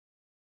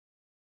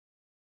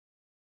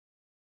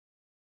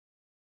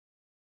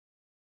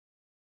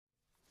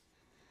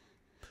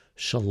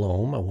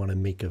Shalom. I want to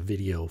make a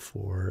video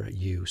for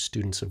you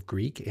students of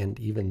Greek and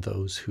even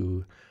those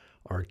who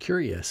are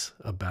curious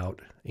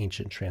about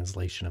ancient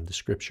translation of the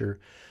scripture.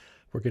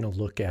 We're going to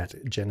look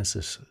at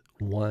Genesis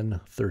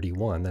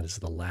 1:31. That is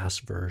the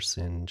last verse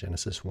in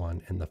Genesis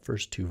 1 and the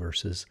first two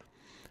verses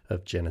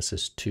of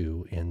Genesis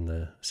 2 in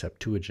the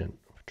Septuagint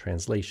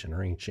translation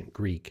or ancient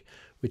Greek,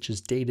 which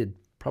is dated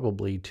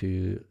probably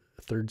to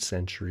 3rd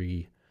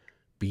century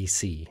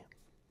BC.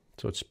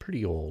 So it's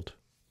pretty old.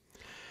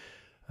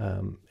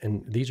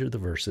 And these are the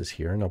verses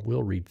here, and I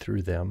will read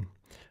through them.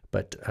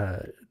 But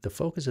the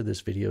focus of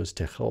this video is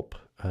to help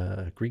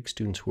Greek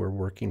students who are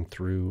working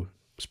through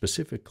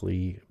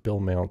specifically Bill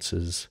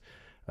Mounce's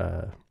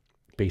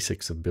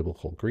Basics of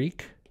Biblical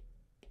Greek.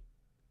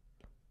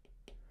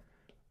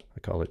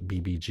 I call it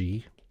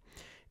BBG.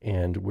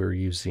 And we're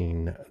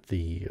using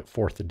the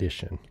 4th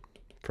edition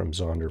from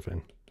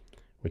Zondervan,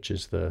 which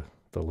is the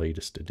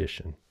latest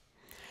edition.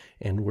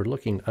 And we're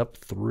looking up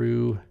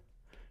through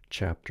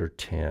chapter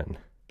 10.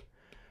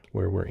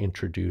 Where we're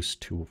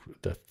introduced to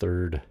the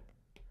third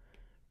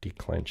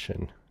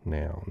declension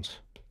nouns.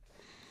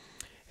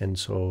 And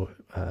so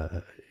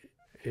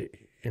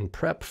in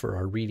prep for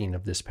our reading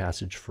of this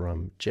passage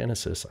from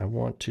Genesis, I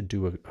want to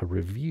do a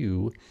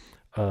review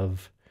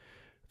of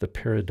the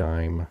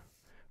paradigm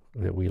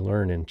that we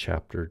learn in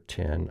chapter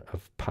 10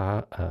 of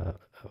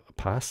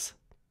pas,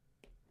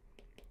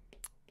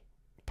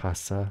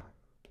 pasa,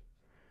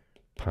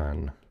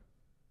 pan.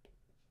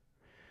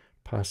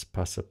 Pas,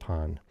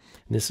 pasapan.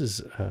 This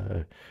is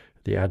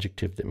the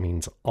adjective that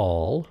means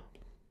all.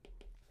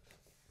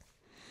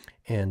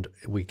 And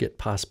we get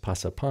pas,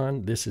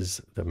 pasapan. This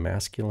is the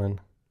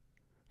masculine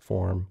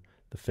form,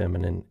 the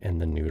feminine, and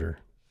the neuter.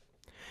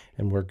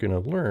 And we're going to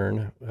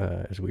learn,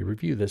 as we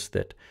review this,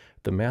 that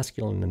the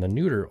masculine and the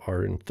neuter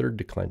are in third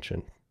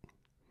declension,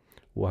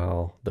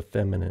 while the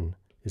feminine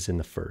is in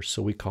the first.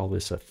 So we call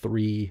this a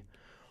 3-1-3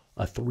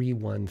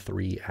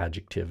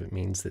 adjective. It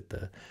means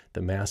that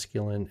the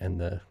masculine and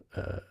the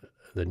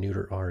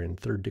neuter are in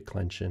third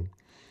declension,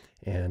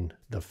 and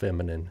the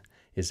feminine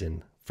is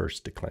in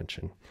first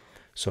declension.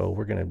 So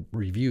we're going to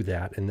review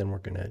that, and then we're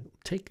going to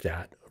take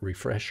that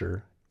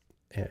refresher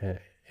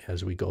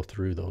as we go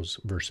through those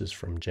verses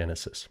from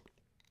Genesis.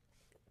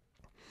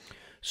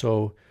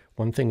 So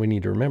one thing we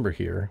need to remember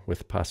here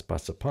with pas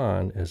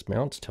pasapan, as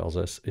Mounce tells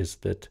us, is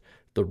that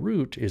the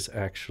root is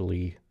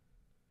actually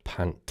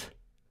pant.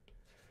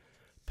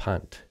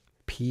 Punt,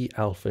 P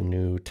alpha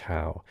nu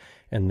tau.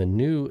 And the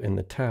nu and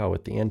the tau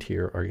at the end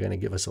here are going to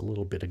give us a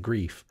little bit of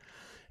grief.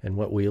 And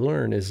what we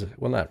learn is,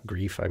 well, not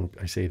grief,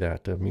 I say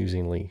that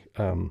amusingly.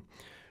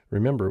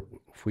 Remember,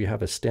 if we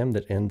have a stem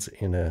that ends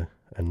in a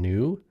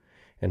nu,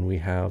 and we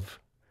have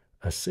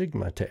a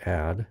sigma to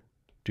add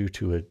due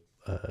to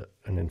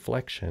an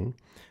inflection,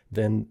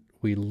 then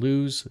we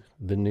lose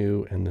the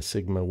nu and the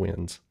sigma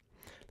wins.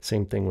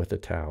 Same thing with a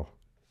tau.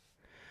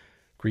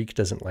 Greek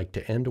doesn't like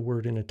to end a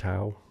word in a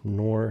tau,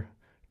 nor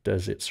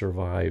does it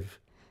survive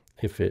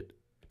if it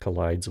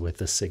collides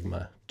with a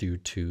sigma due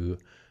to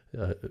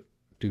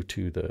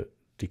the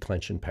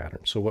declension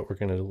pattern. So what we're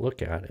going to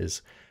look at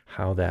is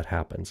how that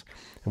happens.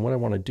 And what I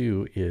want to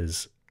do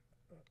is,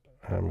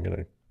 I'm going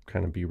to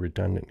kind of be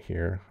redundant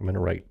here. I'm going to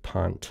write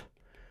punt.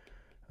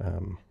 I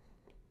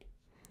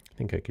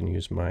think I can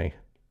use my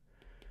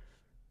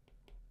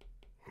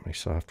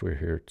software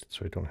here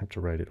so I don't have to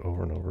write it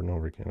over and over and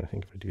over again. I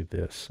think if I do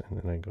this and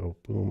then I go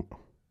boom,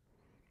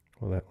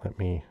 will that let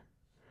me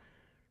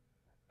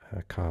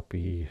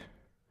copy,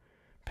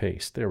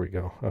 paste? There we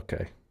go.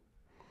 Okay.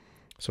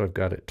 So I've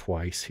got it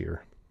twice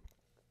here.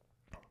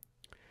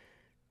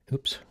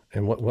 Oops.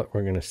 And what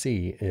we're going to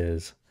see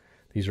is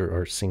these are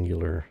our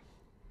singular,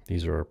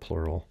 these are our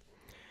plural.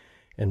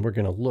 And we're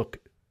going to look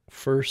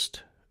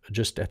first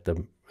just at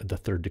the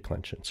third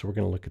declension. So we're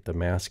going to look at the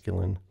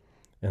masculine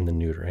and the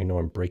neuter. I know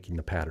I'm breaking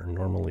the pattern.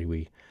 Normally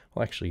well,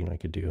 actually, I'll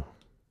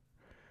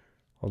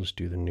just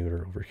do the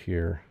neuter over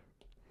here,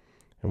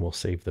 and we'll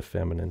save the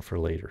feminine for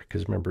later.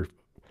 Because remember,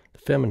 the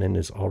feminine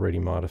is already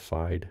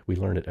modified. We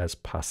learned it as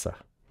pasa.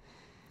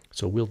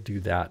 So we'll do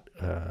that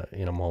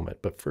in a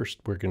moment. But first,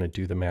 we're going to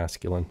do the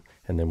masculine,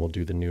 and then we'll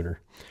do the neuter.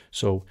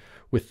 So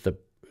with the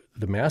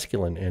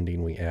masculine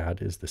ending we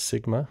add is the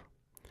sigma.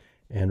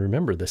 And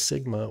remember, the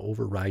sigma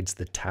overrides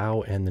the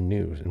tau and the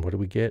nu. And what do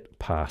we get?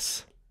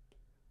 Pas.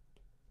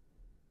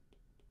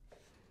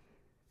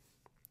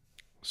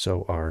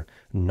 So our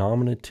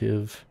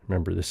nominative,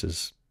 remember this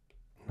is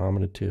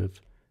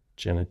nominative,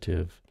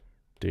 genitive,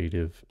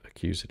 dative,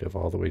 accusative,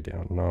 all the way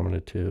down.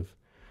 Nominative,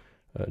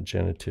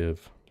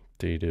 genitive,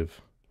 dative,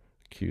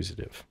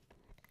 accusative.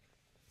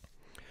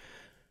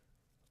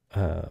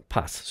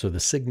 Pas. So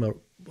the sigma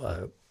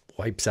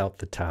wipes out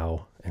the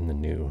tau and the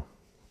nu.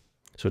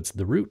 So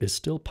the root is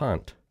still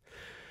pant.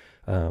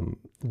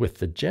 With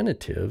the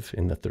genitive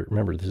in the third,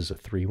 remember this is a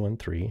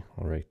 3-1-3.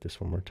 I'll write this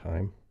one more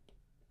time.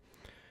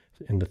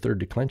 In the third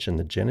declension,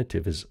 the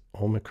genitive is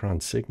omicron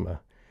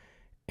sigma,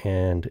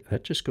 and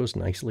that just goes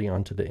nicely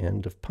onto the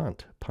end of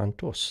pant,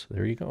 pantos.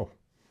 There you go.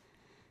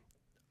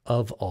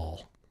 Of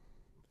all.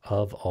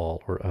 of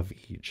all or of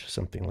each,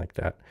 something like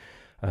that.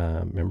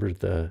 Remember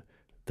the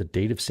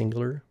dative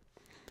singular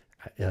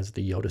as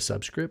the iota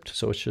subscript,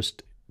 so it's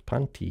just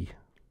panti,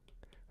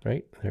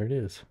 right? There it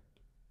is.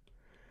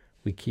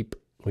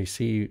 We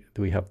see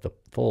we have the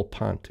full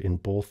pant in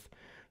both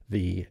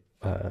the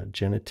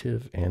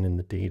genitive and in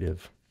the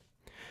dative.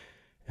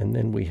 And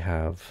then we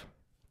have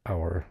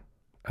our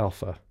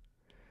alpha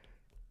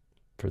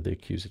for the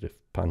accusative,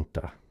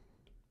 panta.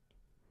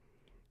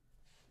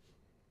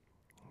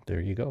 There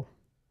you go.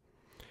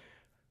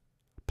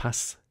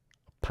 Pas,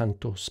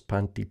 pantos,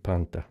 panti,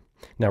 panta.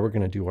 Now we're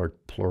going to do our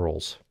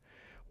plurals.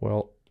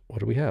 Well, what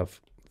do we have?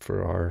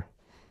 For our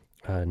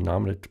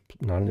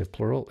nominative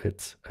plural,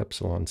 it's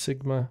epsilon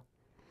sigma,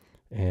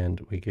 and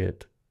we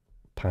get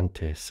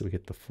pantes. We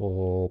get the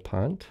full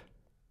pant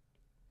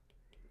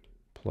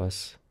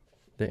plus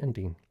the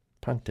ending,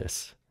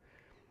 pantes.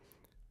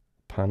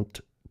 Pant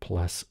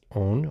plus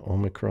on,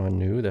 omicron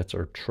nu, that's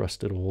our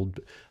trusted old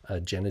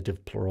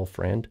genitive plural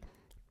friend,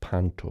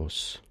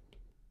 pantos.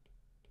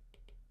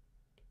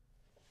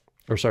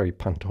 Or sorry,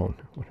 panton.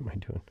 What am I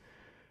doing?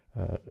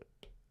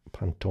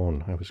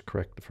 Panton, I was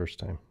correct the first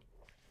time.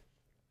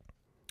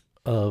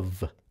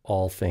 Of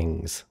all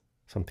things,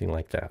 something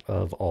like that,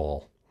 of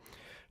all,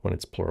 when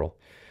it's plural.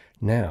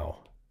 Now,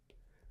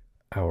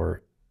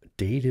 our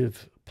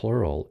dative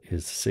plural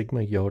is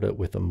sigma iota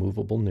with a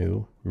movable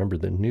nu. Remember,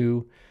 the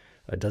nu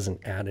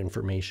doesn't add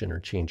information or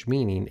change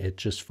meaning. It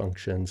just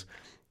functions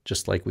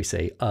just like we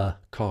say a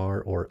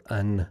car or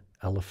an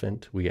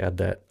elephant. We add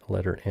that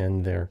letter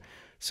N there.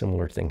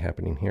 Similar thing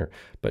happening here.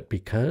 But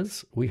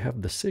because we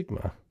have the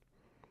sigma,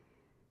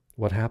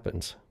 what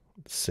happens?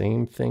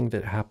 Same thing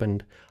that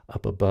happened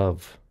up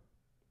above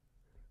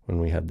when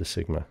we had the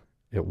sigma.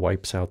 It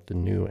wipes out the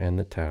nu and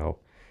the tau,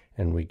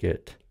 and we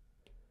get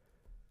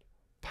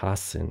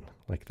pasin,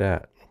 like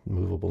that,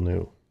 movable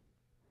nu.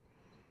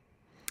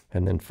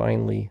 And then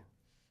finally,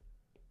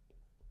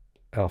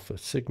 alpha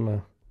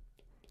sigma,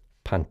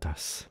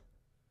 pantas,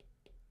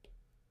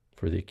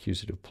 for the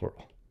accusative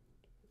plural.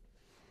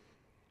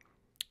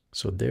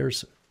 So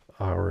there's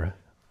our,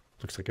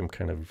 looks like I'm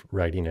kind of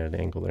writing at an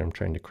angle there. I'm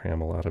trying to cram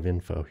a lot of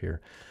info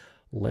here.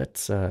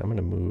 Let's, I'm going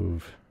to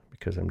move,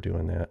 because I'm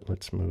doing that,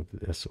 let's move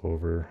this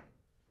over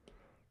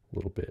a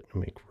little bit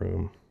and make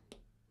room.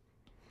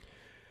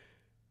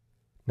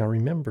 Now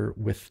remember,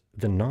 with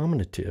the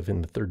nominative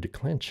in the third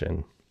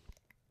declension,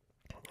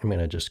 I'm going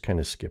to just kind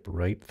of skip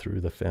right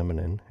through the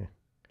feminine.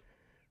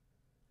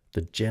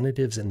 The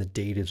genitives and the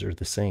datives are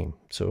the same.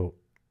 So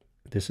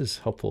this is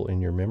helpful in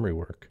your memory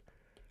work.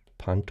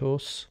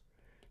 Pantos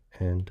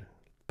and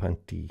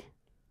panti.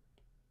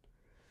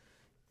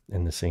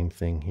 And the same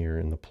thing here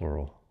in the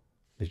plural.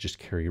 They just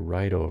carry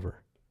right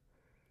over.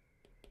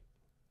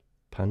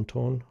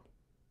 Panton.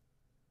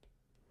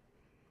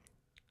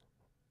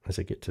 As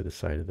I get to the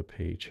side of the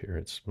page here,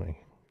 it's my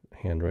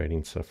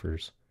handwriting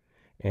suffers.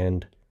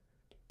 And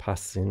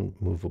pasin,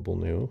 movable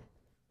nu.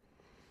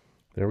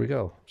 There we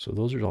go. So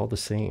those are all the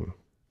same.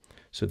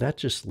 So that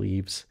just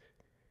leaves,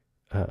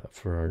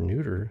 for our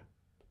neuter,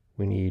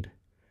 we need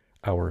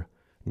our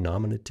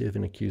nominative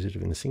and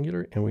accusative in the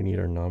singular, and we need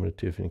our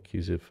nominative and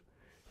accusative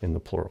in the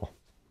plural.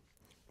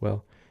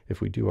 Well,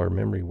 if we do our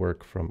memory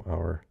work from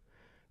our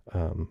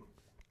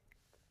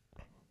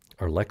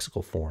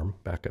lexical form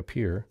back up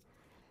here,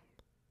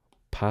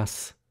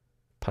 pas,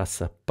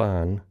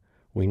 pasapan,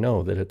 we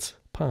know that it's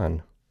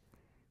pan.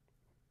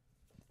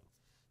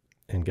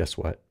 And guess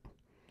what?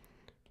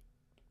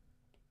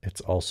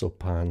 It's also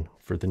pan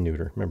for the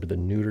neuter. Remember, the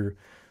neuter,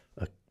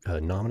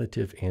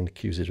 nominative and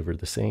accusative are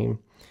the same,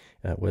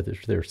 whether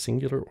they're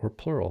singular or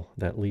plural.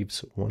 That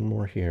leaves one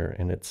more here,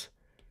 and it's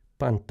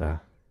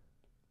panta.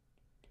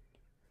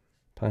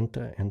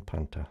 Panta and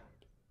panta.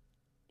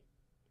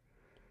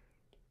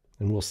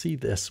 And we'll see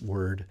this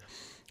word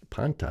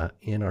panta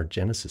in our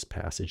Genesis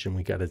passage, and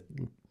we got to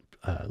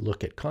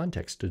look at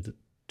context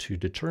to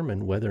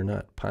determine whether or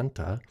not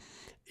panta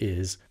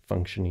is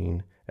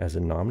functioning as a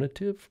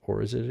nominative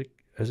or is it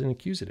as an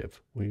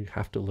accusative. We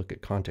have to look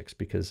at context,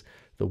 because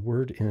the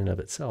word in and of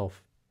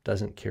itself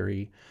doesn't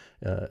carry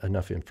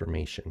enough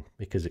information,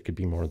 because it could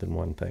be more than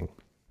one thing.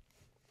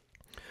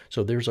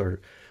 So there's our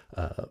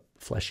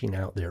fleshing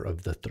out there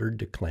of the third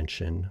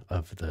declension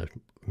of the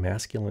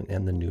masculine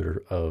and the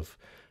neuter of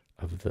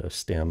the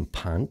stem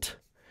pant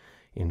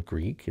in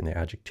Greek, in the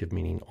adjective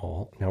meaning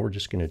all. Now we're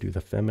just going to do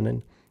the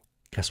feminine.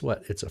 Guess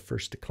what? It's a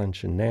first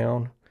declension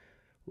noun.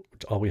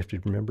 All we have to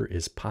remember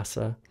is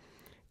pasa,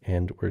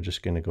 and we're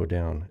just going to go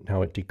down.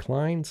 Now it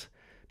declines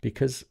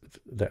because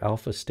the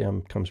alpha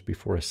stem comes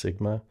before a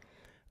sigma,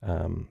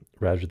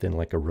 rather than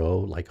like a rho,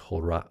 like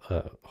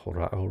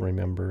horao,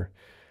 remember?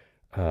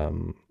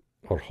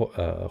 Or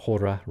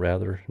hora,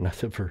 rather, not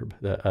the verb.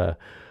 The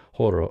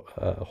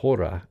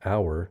hora,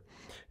 hour,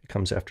 it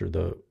comes after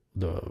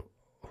the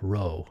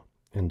rho.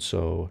 And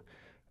so,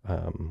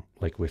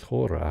 like with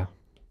hora,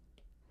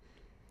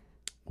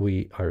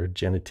 our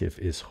genitive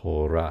is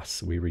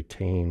horas. We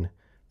retain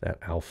that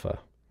alpha,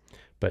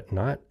 but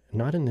not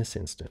in this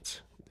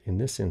instance. In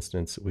this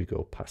instance, we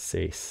go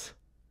pases.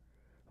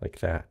 like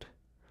that.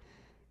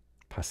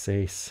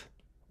 Passes,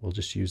 we'll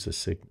just use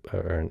a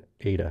or an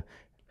eta,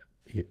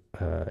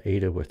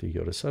 eta with a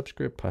iota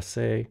subscript,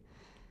 passe,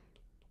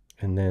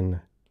 and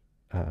then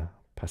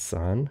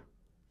passan,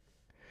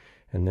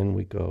 and then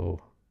we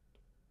go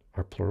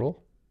our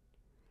plural,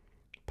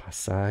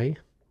 passai,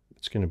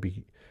 it's going to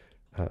be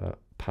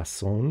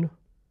passon.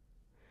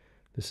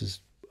 This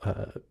is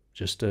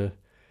just a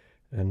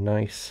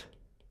nice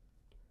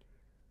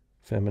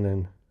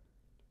feminine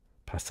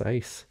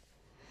passais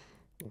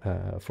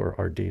for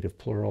our dative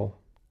plural,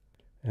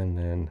 and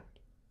then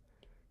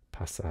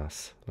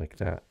passas, like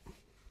that,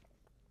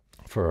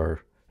 for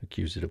our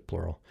accusative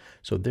plural.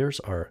 So there's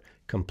our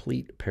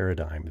complete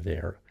paradigm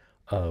there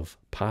of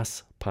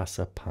pas,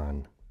 passa,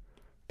 pan.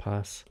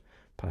 Pas,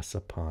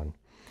 passa, pan.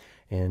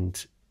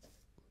 And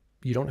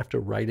you don't have to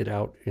write it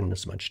out in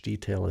as much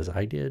detail as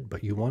I did,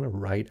 but you want to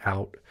write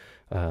out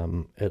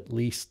at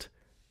least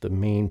the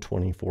main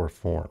 24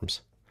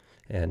 forms,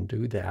 and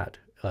do that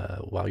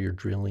while you're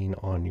drilling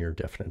on your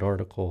definite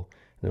article,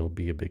 and it'll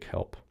be a big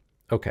help.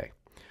 Okay,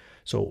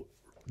 so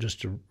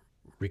just to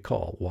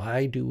recall,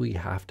 why do we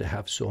have to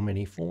have so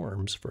many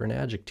forms for an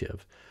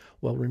adjective?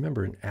 Well,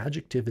 remember, an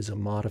adjective is a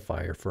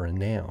modifier for a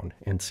noun,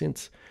 and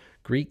since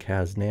Greek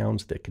has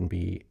nouns that can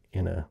be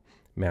in a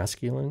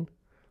masculine,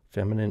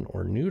 feminine,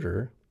 or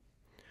neuter,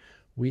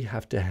 we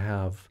have to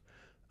have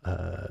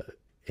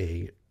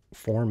a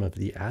form of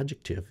the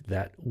adjective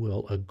that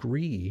will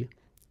agree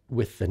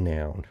with the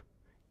noun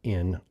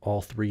in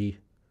all three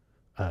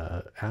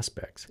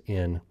aspects,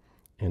 in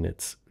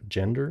its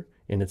gender,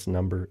 in its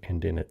number,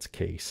 and in its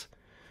case.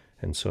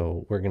 And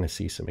so we're going to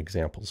see some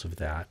examples of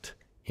that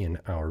in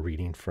our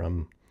reading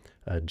from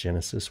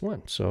Genesis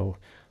 1. So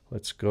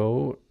let's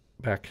go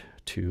back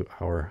to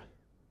our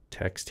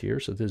text here.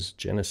 So this is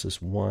Genesis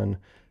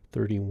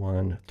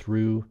 1:31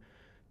 through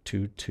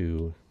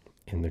 2:2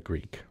 in the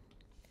Greek.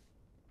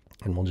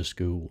 And we'll just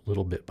go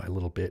little bit by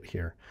little bit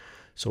here.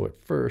 So at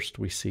first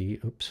we see,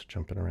 oops,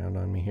 jumping around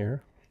on me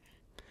here.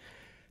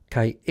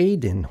 Kai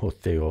eiden ho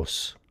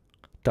theos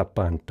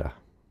tapanta.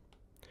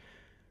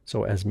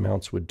 So as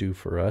Mounce would do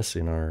for us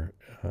in our,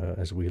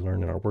 as we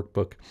learn in our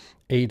workbook,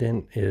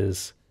 eiden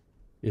is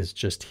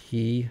just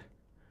he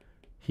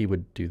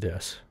would do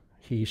this.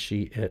 He,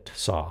 she, it,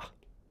 saw.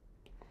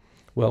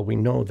 Well, we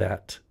know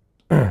that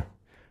the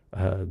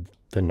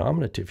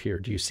nominative here,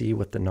 do you see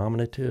what the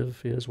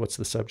nominative is? What's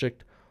the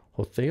subject?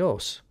 Ho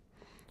theos.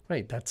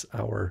 Right, that's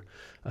our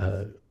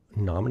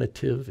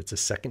nominative. It's a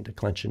second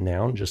declension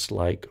noun, just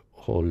like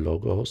ho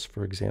logos,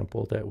 for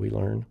example, that we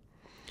learn.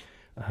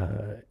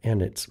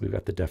 And we've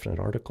got the definite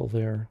article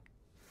there.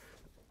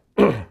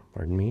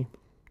 Pardon me.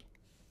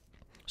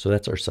 So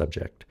that's our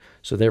subject.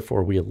 So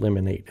therefore we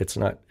eliminate, it's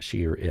not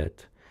she or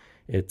it.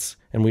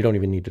 And we don't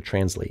even need to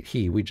translate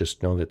he, we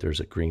just know that there's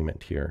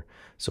agreement here.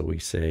 So we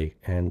say,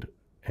 and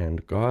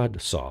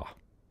God saw.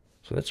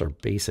 So that's our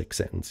basic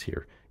sentence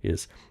here,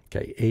 is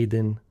kai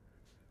eiden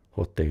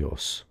ho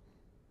theos.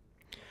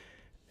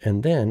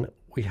 And then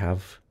we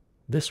have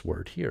this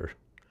word here,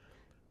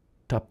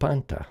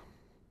 tapanta.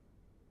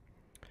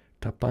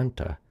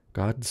 Tapanta,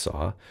 God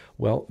saw.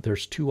 Well,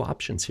 there's two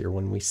options here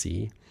when we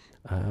see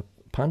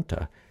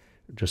panta,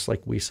 just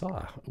like we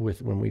saw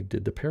when we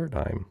did the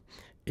paradigm.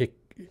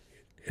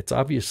 It's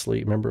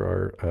obviously, remember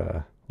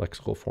our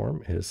lexical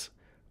form is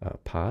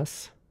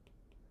pas,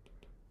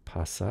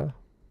 passa,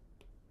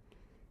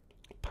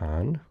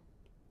 pan.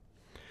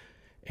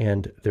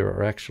 And there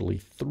are actually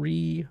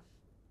three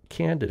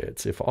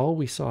candidates. If all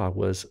we saw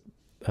was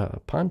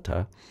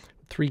panta,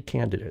 three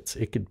candidates.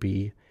 It could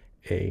be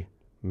a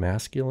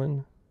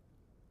masculine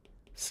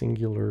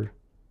singular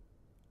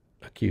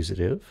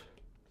accusative.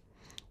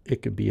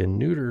 It could be a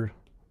neuter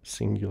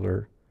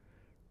singular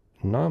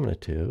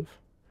nominative,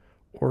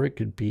 or it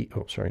could be,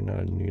 oh, sorry, not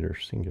a neuter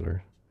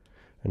singular,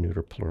 a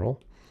neuter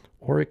plural,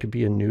 or it could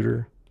be a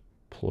neuter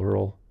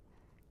plural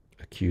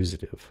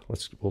accusative.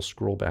 We'll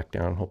scroll back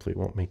down. Hopefully it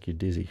won't make you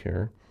dizzy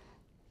here.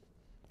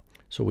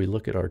 So we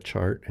look at our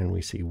chart and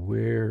we see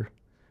where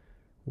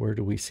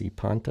do we see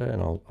panta,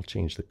 and I'll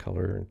change the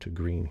color to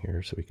green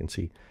here so we can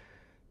see.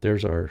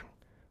 There's our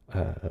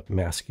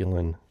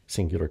masculine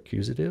singular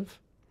accusative,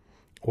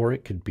 or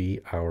it could be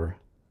our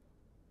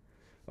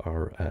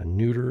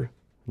neuter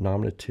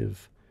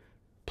nominative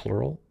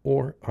plural,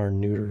 or our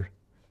neuter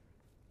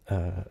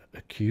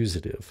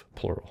accusative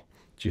plural.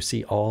 Do you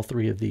see all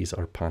three of these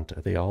are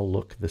panta? They all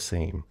look the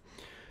same.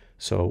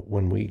 So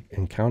when we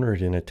encounter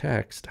it in a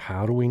text,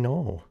 how do we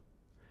know?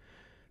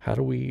 How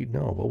do we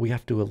know? Well, we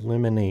have to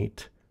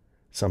eliminate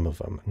some of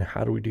them. Now,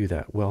 how do we do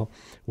that? Well,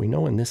 we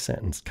know in this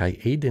sentence, kai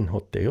eiden ho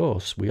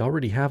theos, we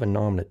already have a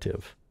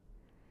nominative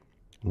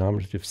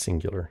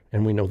singular,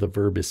 and we know the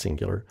verb is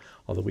singular,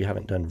 although we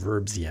haven't done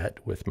verbs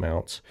yet with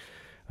Mounce.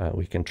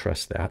 We can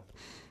trust that.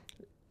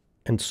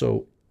 And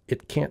so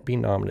it can't be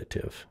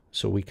nominative,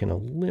 so we can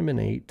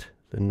eliminate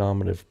the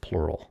nominative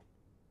plural.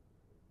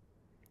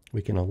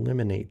 We can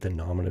eliminate the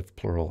nominative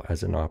plural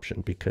as an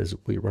option because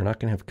we're not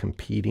going to have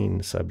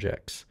competing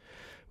subjects.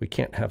 We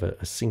can't have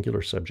a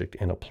singular subject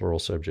and a plural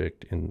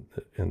subject in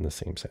the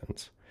same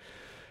sentence.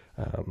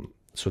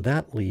 So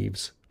that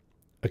leaves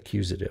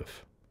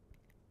accusative.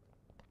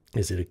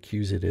 Is it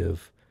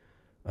accusative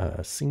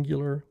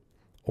singular,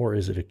 or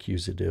is it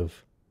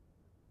accusative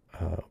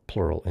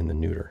plural in the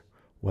neuter?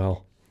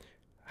 Well,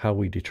 how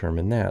we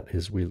determine that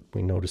is we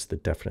notice the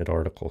definite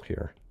article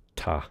here,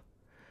 ta.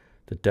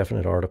 The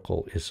definite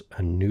article is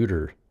a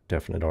neuter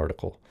definite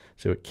article,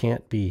 so it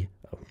can't be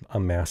a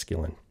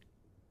masculine.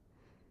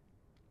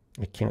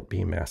 It can't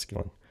be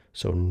masculine.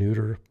 So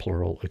neuter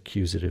plural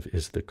accusative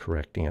is the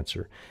correct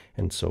answer.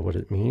 And so what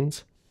it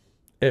means?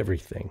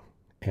 Everything.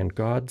 And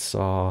God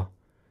saw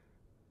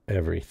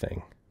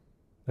everything.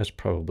 That's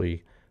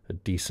probably a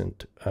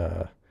decent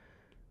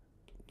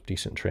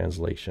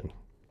translation.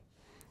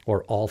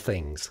 Or all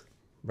things,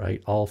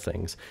 right? All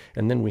things.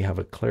 And then we have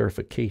a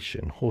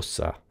clarification,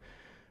 hosa,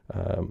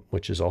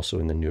 which is also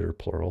in the neuter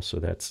plural, so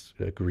that's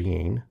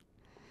agreeing.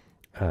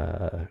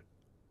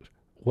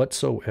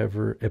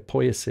 Whatsoever,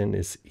 epoiesin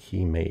is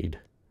he made.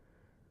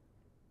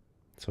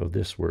 So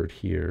this word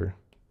here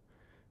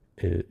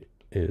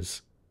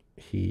is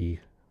he,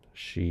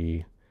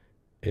 she,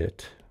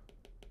 it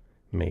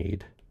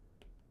made.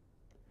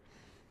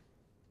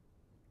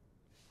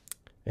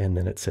 And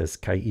then it says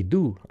kai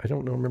idu. I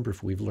don't remember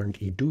if we've learned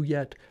idu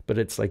yet, but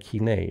it's like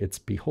hine, it's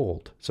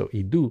behold. So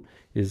idu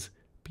is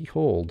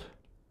behold.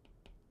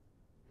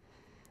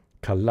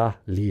 Kala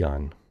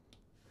lian.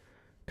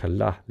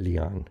 Kala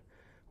lian.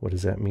 What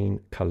does that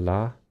mean?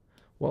 Kala.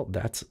 Well,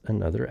 that's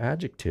another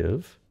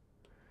adjective.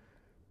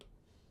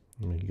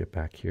 Let me get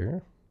back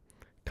here.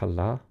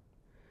 Kala.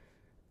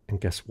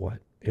 And guess what?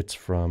 It's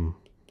from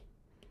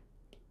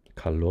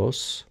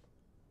kalos.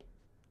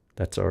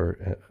 That's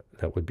our,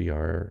 that would be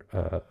our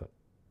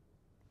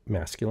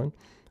masculine.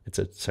 It's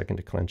a second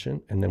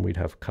declension. And then we'd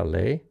have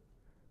kale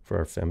for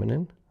our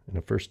feminine in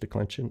a first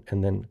declension.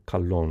 And then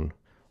kalon,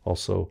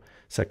 also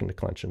second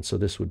declension. So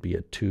this would be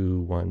a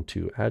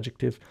 2-1-2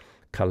 adjective.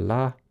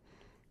 Kala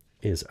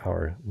is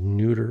our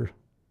neuter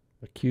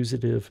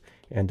accusative,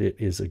 and it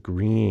is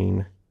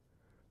agreeing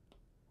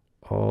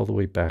all the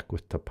way back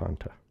with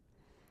tapanta.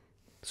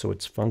 So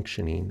it's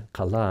functioning.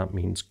 Kala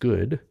means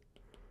good,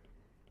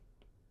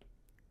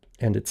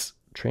 and it's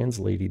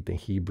translated the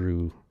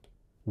Hebrew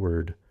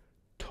word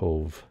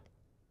tov.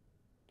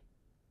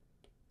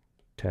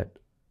 Tet,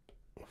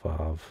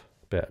 vav,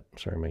 bet.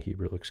 Sorry, my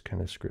Hebrew looks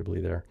kind of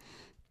scribbly there.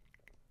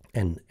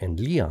 And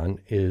lian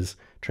is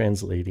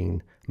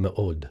translating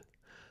me'od,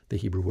 the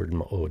Hebrew word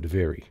me'od,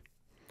 very.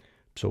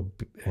 So,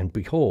 and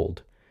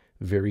behold,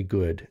 very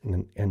good.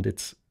 And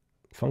it's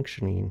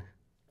functioning,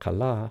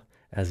 kala,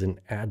 as an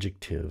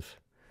adjective,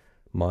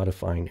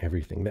 modifying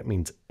everything. That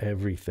means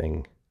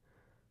everything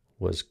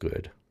was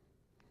good.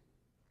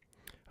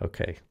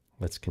 Okay,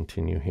 let's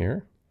continue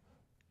here.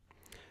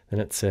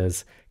 Then it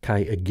says,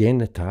 kai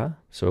ageneta.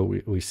 So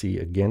we see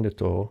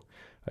ageneto,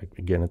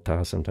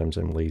 ageneta. Sometimes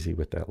I'm lazy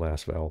with that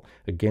last vowel.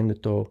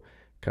 Ageneto,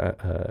 kai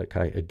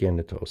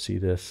ageneto. See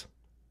this?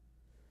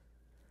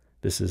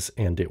 This is,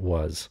 and it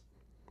was.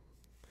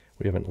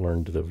 We haven't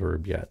learned the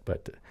verb yet,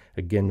 but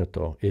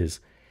ageneto is,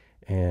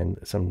 and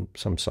some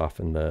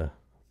soften the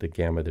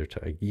gamma there to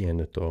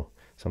ageneto,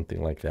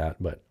 something like that,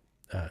 but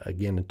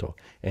ageneto,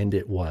 and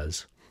it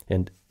was.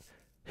 And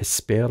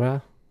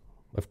hespera,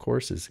 of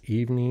course, is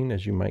evening,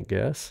 as you might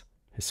guess.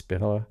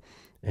 Hespera.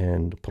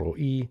 And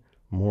proi,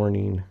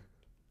 morning.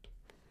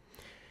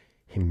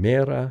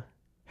 Hemera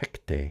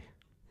hekte.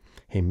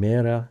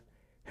 Hemera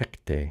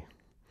hekte.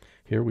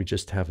 Here we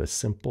just have a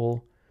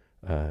simple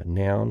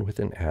noun with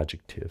an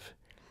adjective.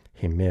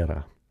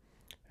 Hemera.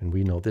 And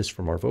we know this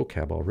from our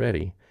vocab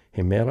already.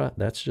 Hemera,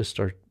 that's just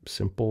our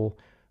simple,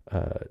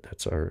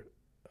 that's our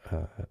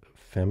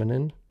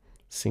feminine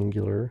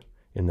singular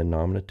in the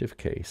nominative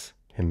case.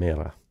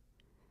 Hemera.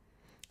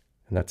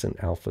 And that's an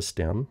alpha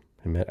stem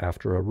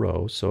after a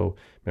row. So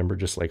remember,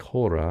 just like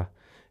hora,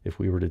 if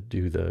we were to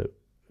do the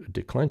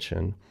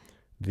declension,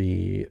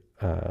 the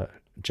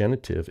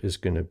genitive is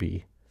going to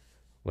be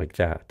like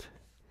that.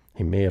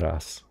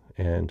 Hemeras,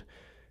 and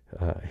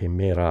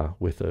hemera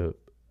with a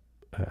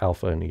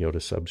alpha and iota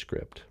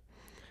subscript.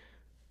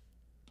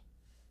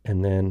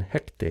 And then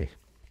hekte.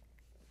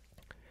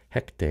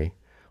 Hekte.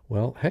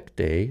 Well,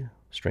 hekte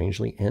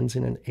strangely ends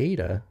in an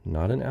eta,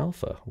 not an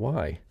alpha.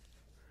 Why?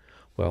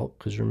 Well,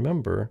 because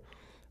remember,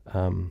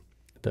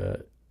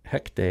 the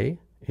hekte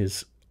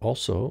is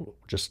also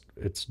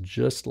it's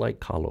just like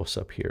kalos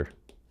up here.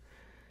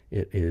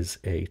 It is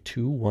a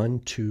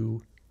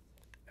 2-1-2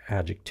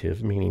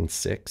 adjective, meaning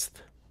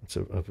sixth. It's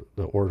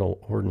the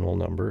ordinal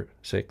number,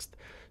 sixth.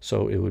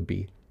 So it would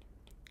be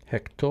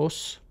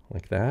hektos,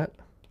 like that.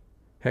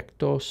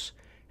 Hektos,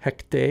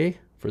 hekte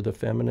for the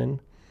feminine,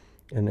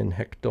 and then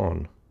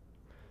hekton.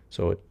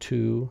 So a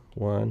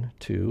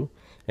 2-1-2.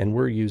 And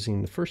we're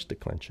using the first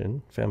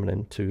declension,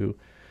 feminine,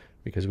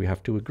 because we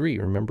have to agree.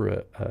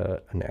 Remember,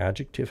 an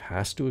adjective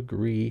has to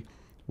agree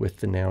with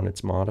the noun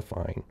it's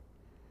modifying.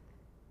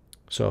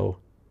 So,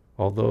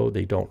 although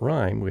they don't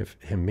rhyme, we have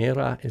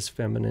hemera is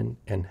feminine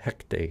and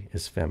hekte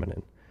is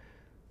feminine.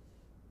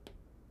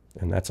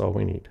 And that's all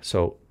we need.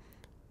 So,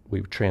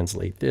 we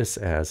translate this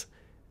as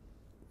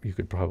you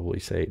could probably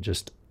say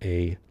just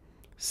a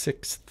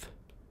 6th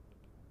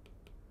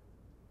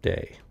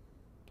day.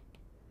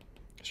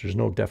 So there's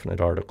no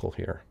definite article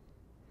here.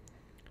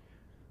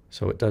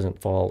 So it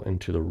doesn't fall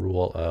into the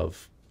rule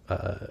of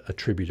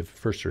attributive,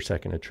 first or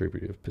second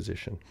attributive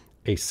position.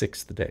 A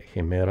 6th day,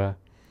 hemera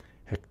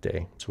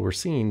hekte. So we're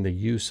seeing the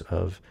use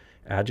of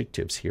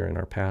adjectives here in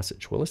our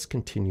passage. Well, let's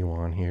continue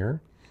on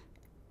here.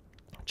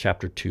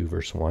 Chapter 2,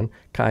 verse 1.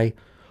 Kai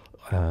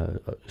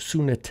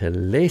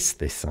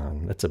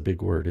sunetelesthesan. That's a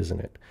big word, isn't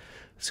it?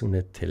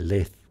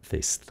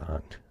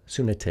 Sunetelesthesan.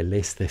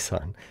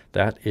 Sunetelesthesan.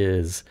 That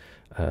is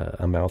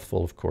a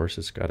mouthful, of course.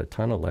 It's got a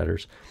ton of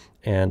letters.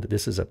 And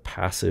this is a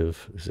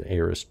passive, this is an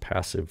aorist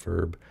passive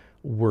verb.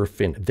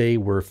 They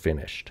were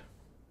finished,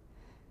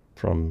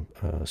 from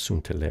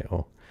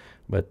sunteleo.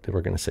 But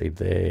we're going to say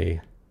they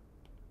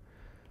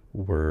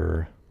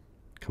were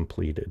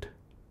completed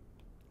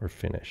or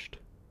finished.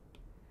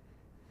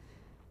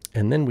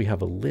 And then we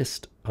have a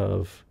list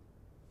of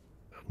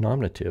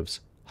nominatives.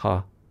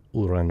 Ha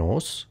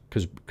uranos,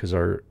 because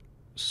our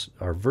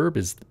verb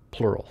is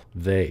plural,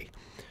 they.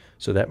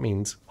 So that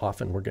means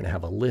often we're going to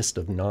have a list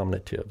of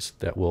nominatives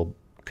that will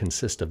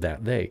consist of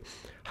that they.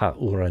 Ha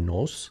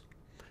uranos,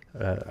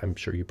 I'm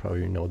sure you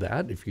probably know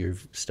that if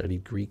you've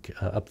studied Greek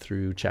up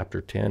through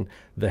chapter 10.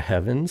 The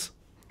heavens,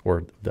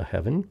 or the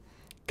heaven.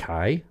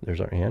 Kai, there's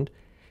our and.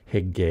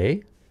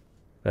 Hege,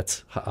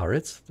 that's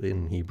haaretz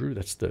in Hebrew,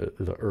 that's the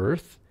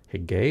earth.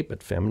 Hege,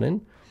 but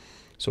feminine.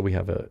 So we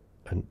have a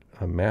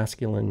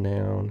masculine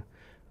noun,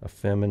 a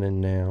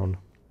feminine noun.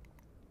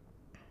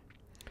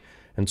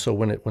 And so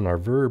when our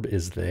verb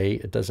is they,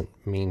 it doesn't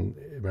mean,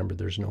 remember,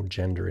 there's no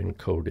gender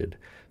encoded.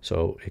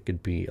 So it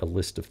could be a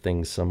list of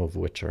things, some of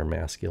which are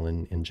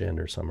masculine in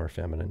gender, some are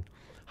feminine.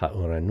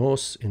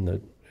 Hauranos,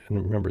 and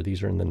remember,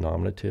 these are in the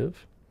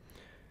nominative.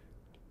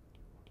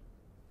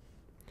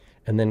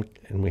 And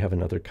we have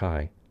another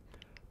kai.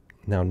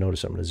 Now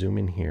notice, I'm going to zoom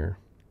in here.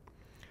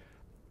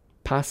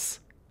 Pas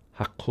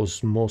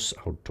hakosmos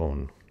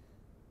auton.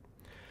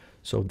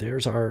 So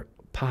there's our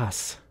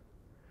pas.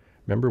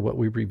 Remember, what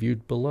we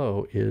reviewed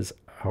below is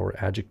our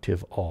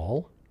adjective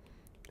all,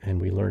 and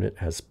we learn it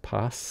as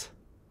pas,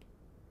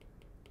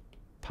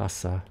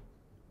 pasa,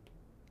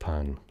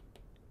 pan.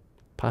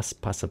 Pas,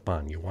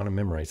 pasapan. You want to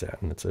memorize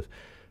that, and it's a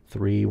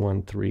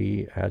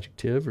 3-1-3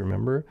 adjective,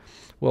 remember?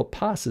 Well,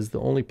 pas is the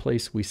only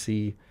place we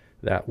see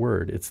that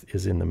word. It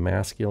is in the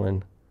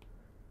masculine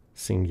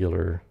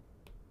singular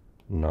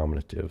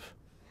nominative.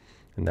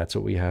 And that's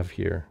what we have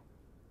here.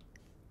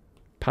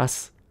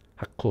 Pas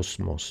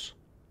hakosmos.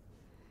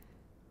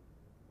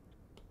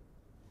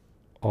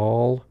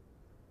 All.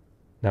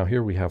 Now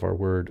here we have our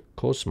word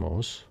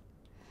cosmos.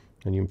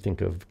 And you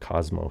think of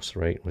cosmos,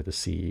 right? With a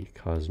C,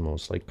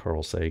 cosmos, like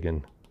Carl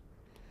Sagan.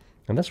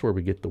 And that's where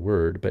we get the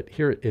word. But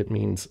here it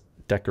means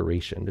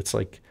decoration. It's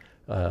like,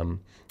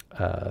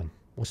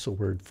 what's the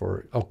word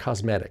for,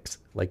 cosmetics,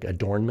 like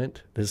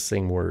adornment. This is the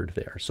same word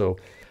there. So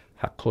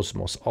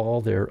hakosmos,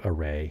 all their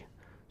array.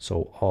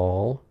 So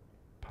all,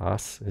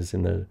 pas is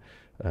in the,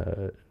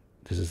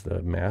 this is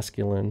the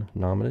masculine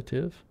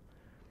nominative.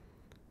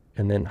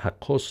 And then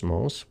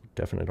hakosmos,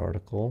 definite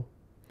article,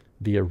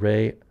 the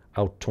array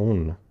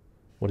auton.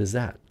 What is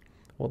that?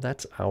 Well,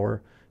 that's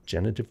our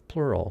genitive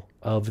plural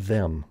of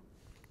them.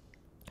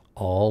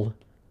 All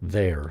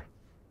their.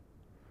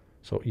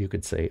 So you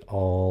could say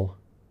all,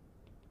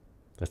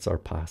 that's our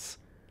pas,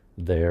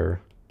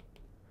 their,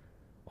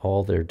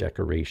 all their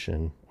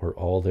decoration, or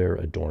all their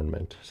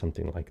adornment,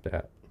 something like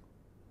that.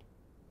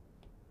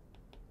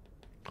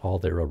 All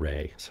their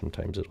array,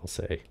 sometimes it'll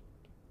say.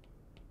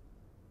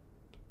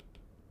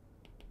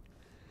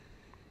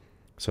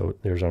 So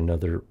there's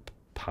another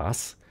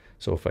pas.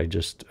 So if I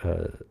just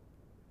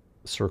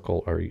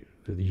circle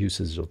the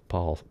uses of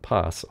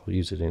pas, I'll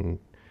use it in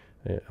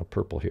a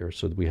purple here.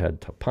 So we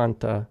had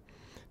tapanta,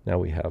 now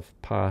we have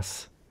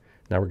pas.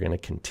 Now we're going to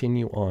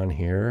continue on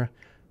here.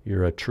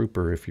 You're a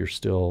trooper if you're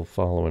still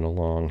following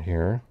along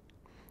here.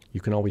 You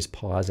can always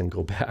pause and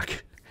go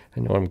back. I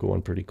know I'm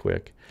going pretty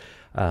quick.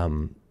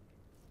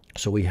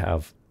 So we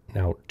have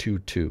now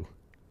 2-2.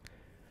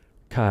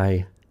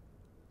 Kai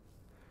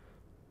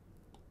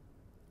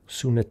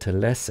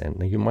sunetelesen.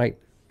 Now you might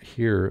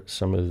hear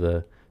some of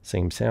the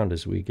same sound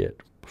as we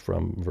get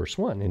from verse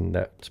 1, and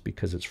that's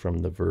because it's from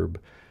the verb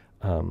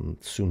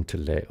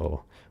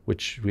sunteleo,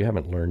 which we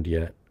haven't learned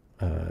yet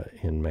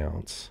in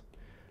Mounce,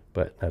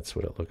 but that's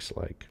what it looks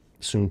like.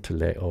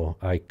 Sunteleo,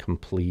 I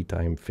complete,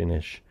 I'm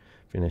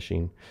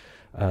finishing.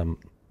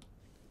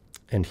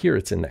 And here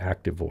it's in the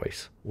active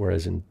voice,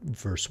 whereas in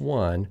verse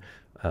 1,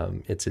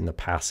 it's in the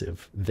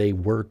passive. They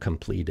were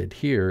completed.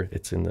 Here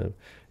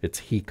it's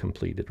he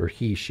completed, or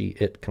he, she,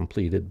 it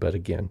completed. But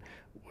again,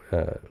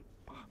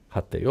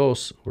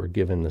 hateos, we're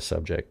given the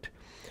subject.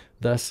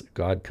 Thus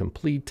God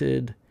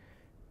completed.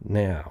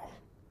 Now,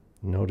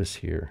 notice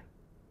here.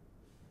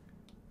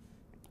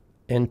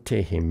 En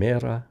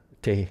tehemera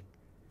te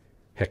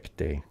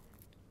hekte.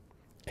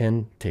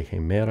 En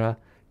tehemera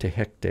te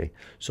hekte.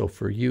 So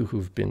for you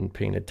who've been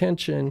paying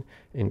attention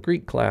in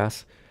Greek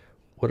class,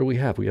 what do we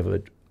have? We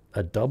have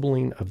a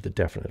doubling of the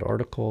definite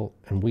article,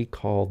 and we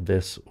call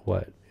this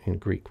what in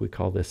Greek? We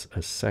call this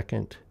a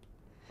second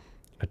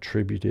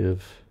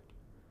attributive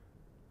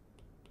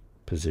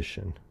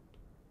position.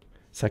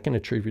 Second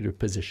attributive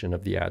position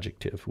of the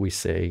adjective. We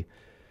say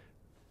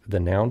the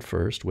noun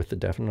first with the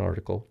definite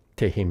article,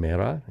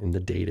 tehemera in the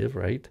dative,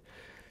 right?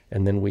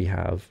 And then we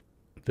have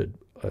the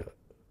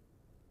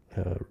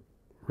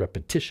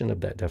repetition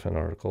of that definite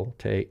article,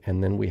 te,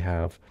 and then we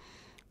have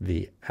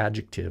the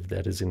adjective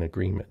that is in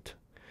agreement,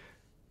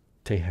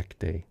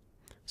 tehekte.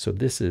 So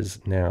this is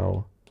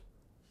now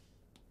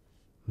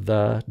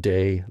the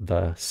day,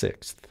 the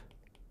sixth.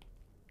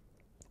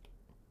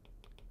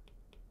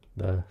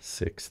 The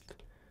sixth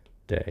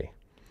day.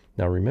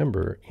 Now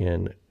remember,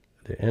 in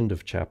the end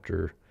of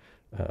chapter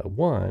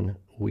 1,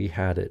 we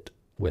had it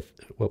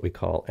with what we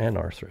call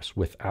anarthrous,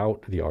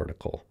 without the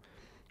article.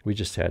 We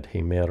just had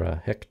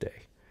hemera hekte.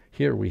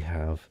 Here we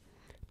have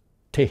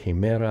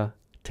tehemera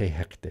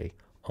tehekte,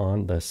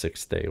 on the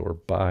sixth day, or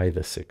by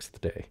the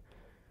sixth day.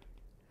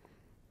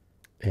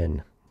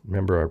 And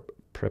remember, our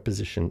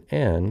preposition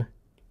en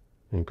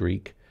in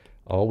Greek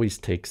always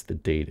takes the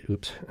dative.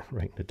 Oops,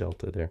 writing the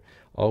delta there.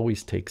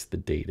 Always takes the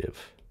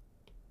dative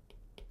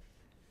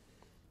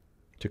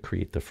to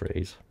create the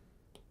phrase.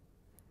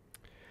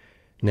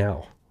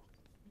 Now,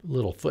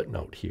 little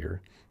footnote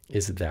here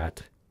is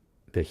that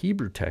the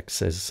Hebrew text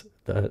says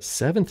the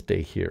seventh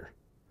day here.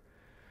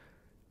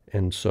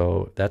 And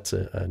so that's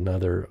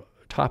another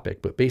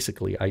topic. But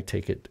basically, I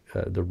take it,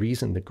 the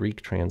reason the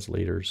Greek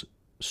translators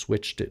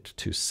switched it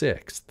to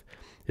sixth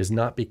is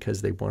not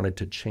because they wanted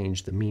to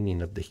change the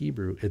meaning of the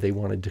Hebrew. They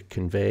wanted to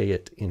convey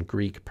it in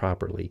Greek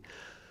properly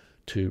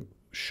to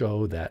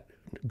show that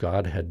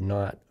God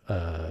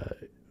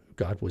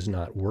was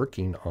not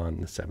working on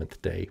the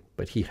seventh day,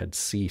 but he had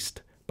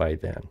ceased by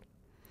then.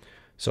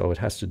 So it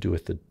has to do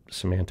with the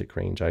semantic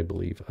range, I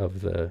believe,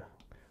 of the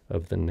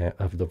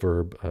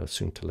verb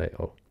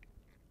sunteleo.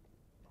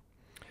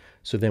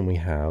 So then we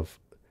have,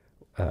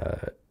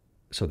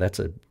 so that's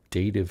a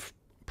dative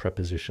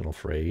prepositional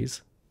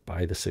phrase,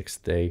 by the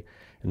sixth day.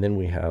 And then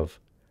we have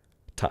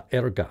ta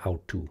erga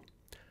autu,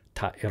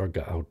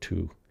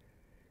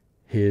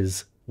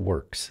 his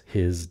works,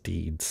 his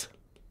deeds.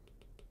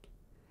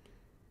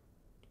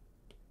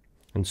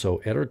 And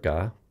so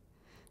erga,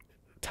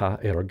 ta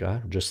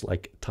erga, just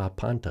like ta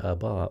panta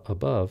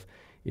above,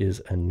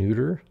 is a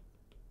neuter.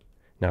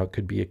 Now it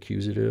could be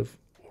accusative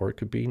or it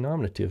could be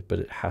nominative, but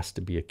it has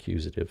to be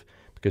accusative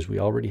because we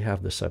already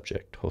have the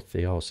subject. Ho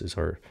theos is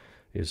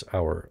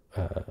our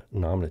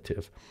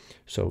nominative.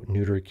 So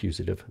neuter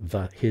accusative,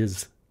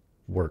 his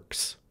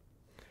works.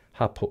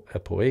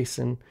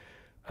 Apoesin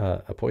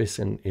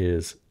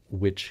is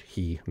which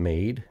he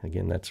made.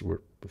 Again, that's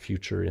the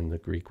future in the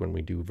Greek when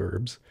we do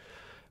verbs.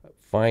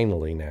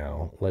 Finally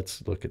now,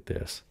 let's look at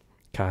this.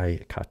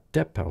 Kai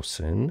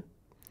katepausin.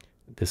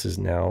 This is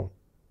now,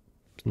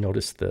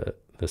 notice the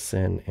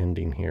sen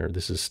ending here.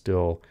 This is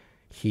still,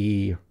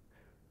 he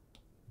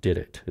did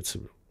it. It's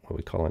what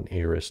we call an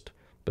aorist,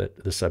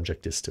 but the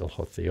subject is still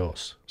ho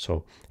theos.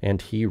 So,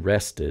 and he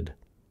rested.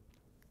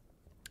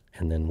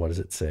 And then what does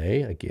it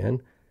say?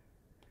 Again,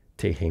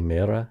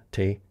 tehemera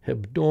te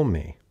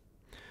hebdome.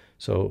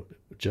 So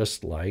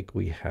just like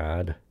we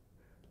had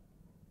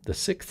the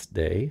sixth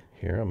day,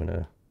 here I'm going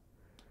to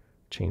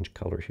change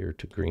color here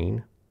to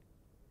green.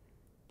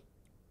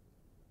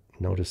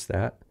 Notice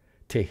that.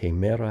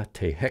 Tehemera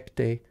te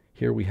hekte.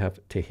 Here we have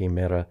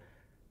tehemera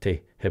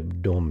te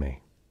hebdome.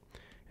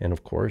 And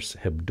of course,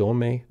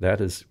 hebdome, that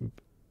is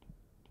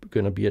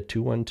going to be a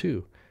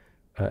 2-1-2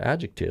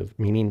 adjective,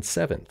 meaning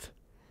seventh.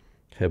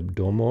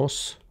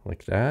 Hebdomos,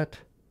 like that.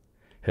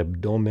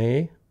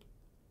 Hebdome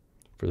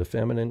for the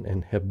feminine,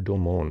 and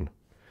hebdomon,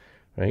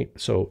 right?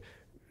 So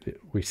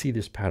we see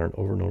this pattern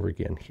over and over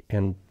again.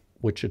 And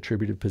which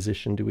attributive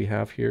position do we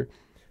have here?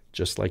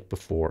 Just like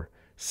before,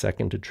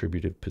 second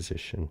attributive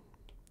position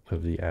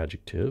of the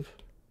adjective.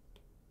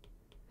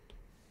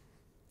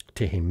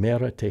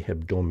 Tehemera te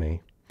hebdome.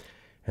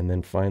 And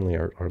then finally,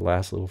 our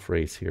last little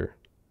phrase here.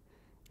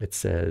 It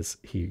says,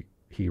 he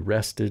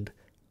rested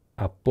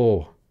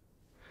apo.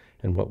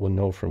 And what we'll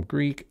know from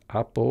Greek,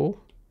 apo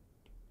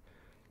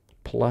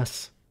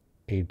plus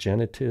a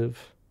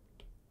genitive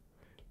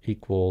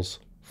equals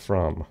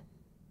from.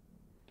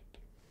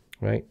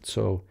 Right?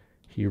 So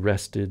he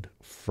rested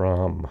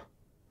from.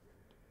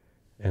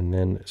 And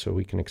then, so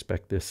we can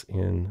expect this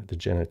in the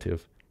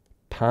genitive.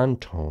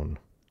 Panton.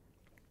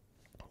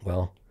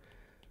 Well,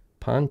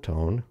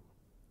 panton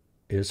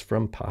is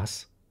from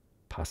pas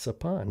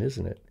upon,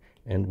 isn't it?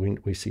 And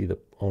we see the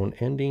on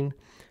ending.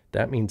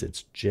 That means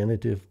it's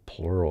genitive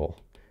plural.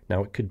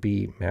 Now it could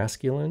be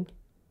masculine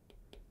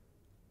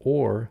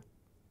or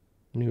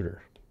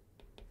neuter.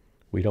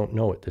 We don't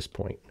know at this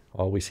point.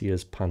 All we see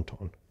is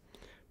panton.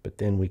 But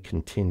then we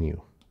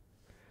continue.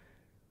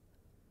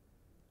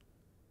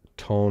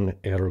 Ton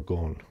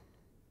ergon.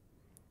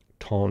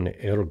 Ton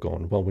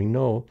ergon. Well, we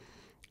know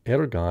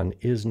ergon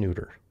is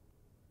neuter.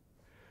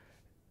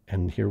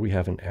 And here we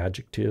have an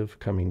adjective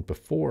coming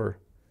before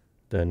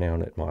the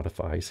noun it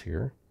modifies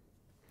here.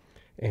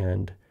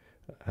 And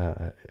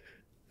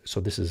so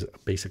this is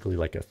basically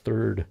like a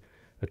third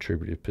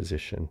attributive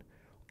position.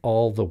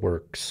 All the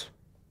works,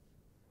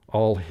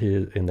 all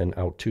his, and then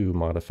autou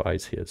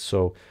modifies his.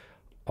 So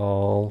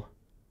all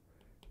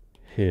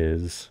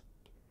his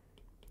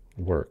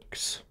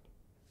works.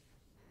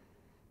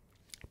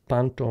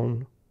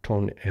 Panton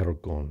ton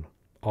ergon,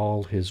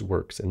 all his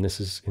works. And this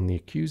is in the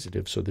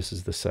accusative, so this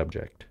is the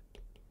subject.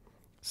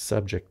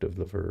 Subject of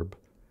the verb,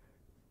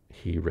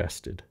 he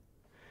rested.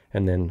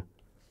 And then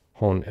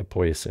hon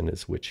epoiesin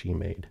is which he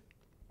made.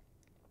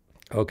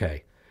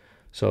 Okay,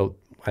 so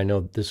I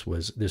know this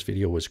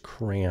video was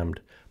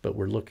crammed, but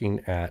we're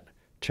looking at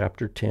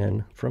chapter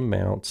 10 from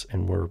Mounce,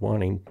 and we're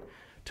wanting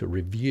to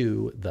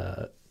review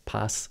the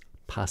pas,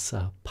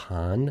 pasa,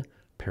 pan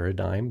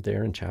paradigm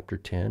there in chapter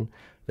 10,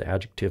 the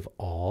adjective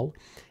all,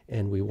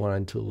 and we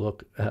wanted to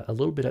look a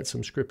little bit at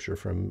some scripture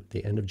from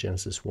the end of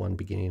Genesis 1,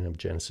 beginning of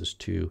Genesis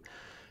 2,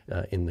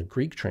 in the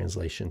Greek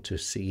translation to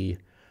see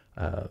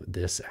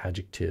this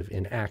adjective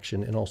in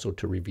action, and also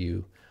to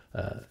review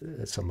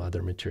some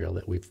other material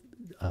that we've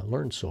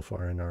learned so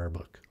far in our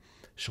book.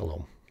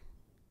 Shalom.